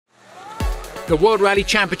The World Rally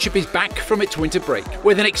Championship is back from its winter break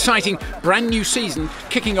with an exciting brand new season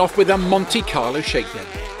kicking off with a Monte-Carlo Shakedown.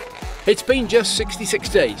 It's been just 66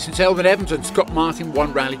 days since Elfyn Evans and Scott Martin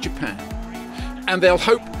won Rally Japan, and they'll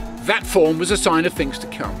hope that form was a sign of things to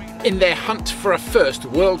come in their hunt for a first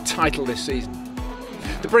world title this season.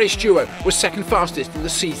 The British duo was second fastest in the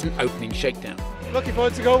season opening shakedown. Looking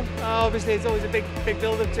forward to go. Obviously it's always a big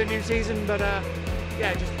build-up to a new season, but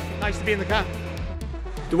yeah, just nice to be in the car.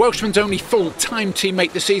 The Welshman's only full-time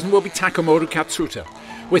teammate this season will be Takemoto Katsuta,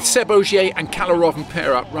 with Seb Ogier and Kalle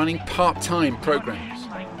Rovanperä running part-time programmes.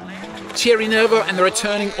 Thierry Neuville and the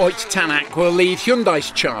returning Ott Tänak will lead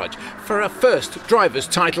Hyundai's charge for a first driver's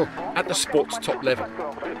title at the sport's top level.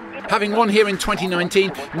 Having won here in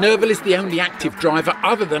 2019, Neuville is the only active driver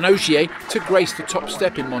other than Ogier to grace the top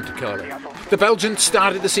step in Monte-Carlo. The Belgian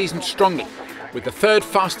started the season strongly, with the third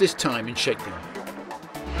fastest time in shakedown.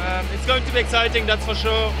 It's going to be exciting, that's for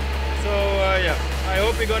sure. So yeah, I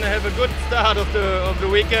hope we're going to have a good start of the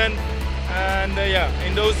weekend. And yeah,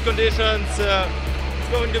 in those conditions, it's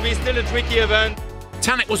going to be still a tricky event.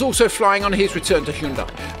 Tänak was also flying on his return to Hyundai,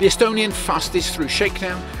 the Estonian fastest through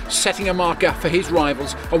shakedown, setting a marker for his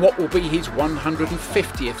rivals on what will be his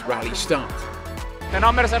 150th rally start. The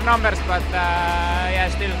numbers are numbers, but yeah,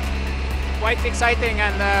 still quite exciting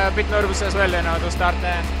and a bit nervous as well, you know, to start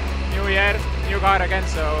the new year, new car again.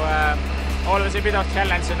 So always a bit of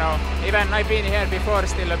challenge, you know. Even I've been here before,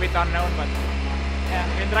 still a bit unknown, but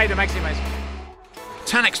yeah, we'll try to maximize.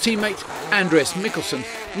 Tänak's teammate Andreas Mikkelsen,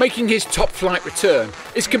 making his top flight return,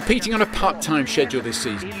 is competing on a part-time schedule this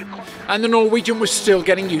season, and the Norwegian was still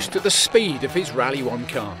getting used to the speed of his Rally 1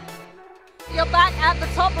 car. You're back at the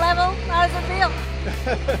top level. How does it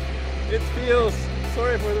feel? It feels,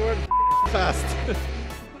 sorry for the word, fast.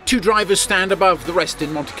 Two drivers stand above the rest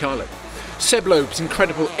in Monte-Carlo. Seb Loeb's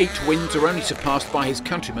incredible 8 wins are only surpassed by his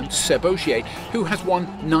countryman Seb Ogier, who has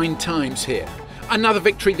won 9 times here. Another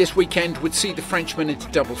victory this weekend would see the Frenchman into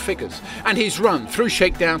double figures, and his run through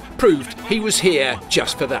shakedown proved he was here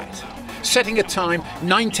just for that. Setting a time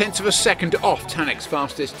 9/10 of a second off Tänak's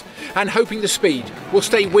fastest, and hoping the speed will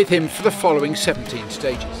stay with him for the following 17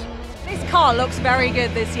 stages. This car looks very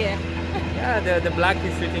good this year. Yeah, the black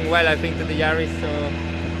is fitting well, I think, to the Yaris,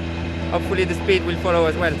 so hopefully the speed will follow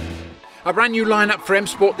as well. A brand new lineup for M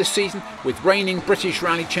Sport this season, with reigning British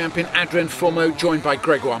rally champion Adrien Fourmeau joined by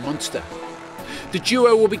Grégoire Munster. The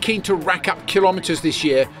duo will be keen to rack up kilometres this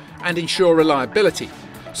year and ensure reliability,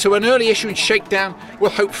 so an early issue in shakedown will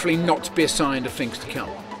hopefully not be a sign of things to come.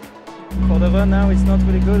 For the run now, it's not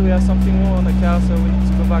really good. We have something more on the car, so we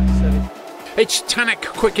need to go back to set it. It's Tänak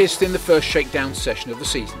quickest in the first shakedown session of the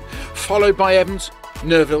season, followed by Evans,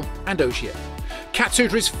 Neuville and Ogier.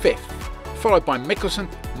 Katsuta is 5th, followed by Mikkelsen,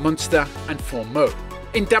 Munster and Fourmeau.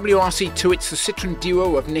 In WRC2, it's the Citroën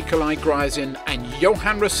duo of Nikolai Gryazin and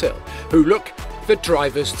Johan Rosell who look the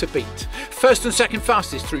drivers to beat. First and second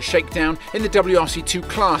fastest through shakedown in the WRC2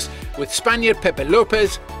 class, with Spaniard Pepe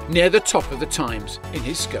Lopez near the top of the times in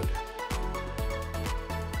his Skoda.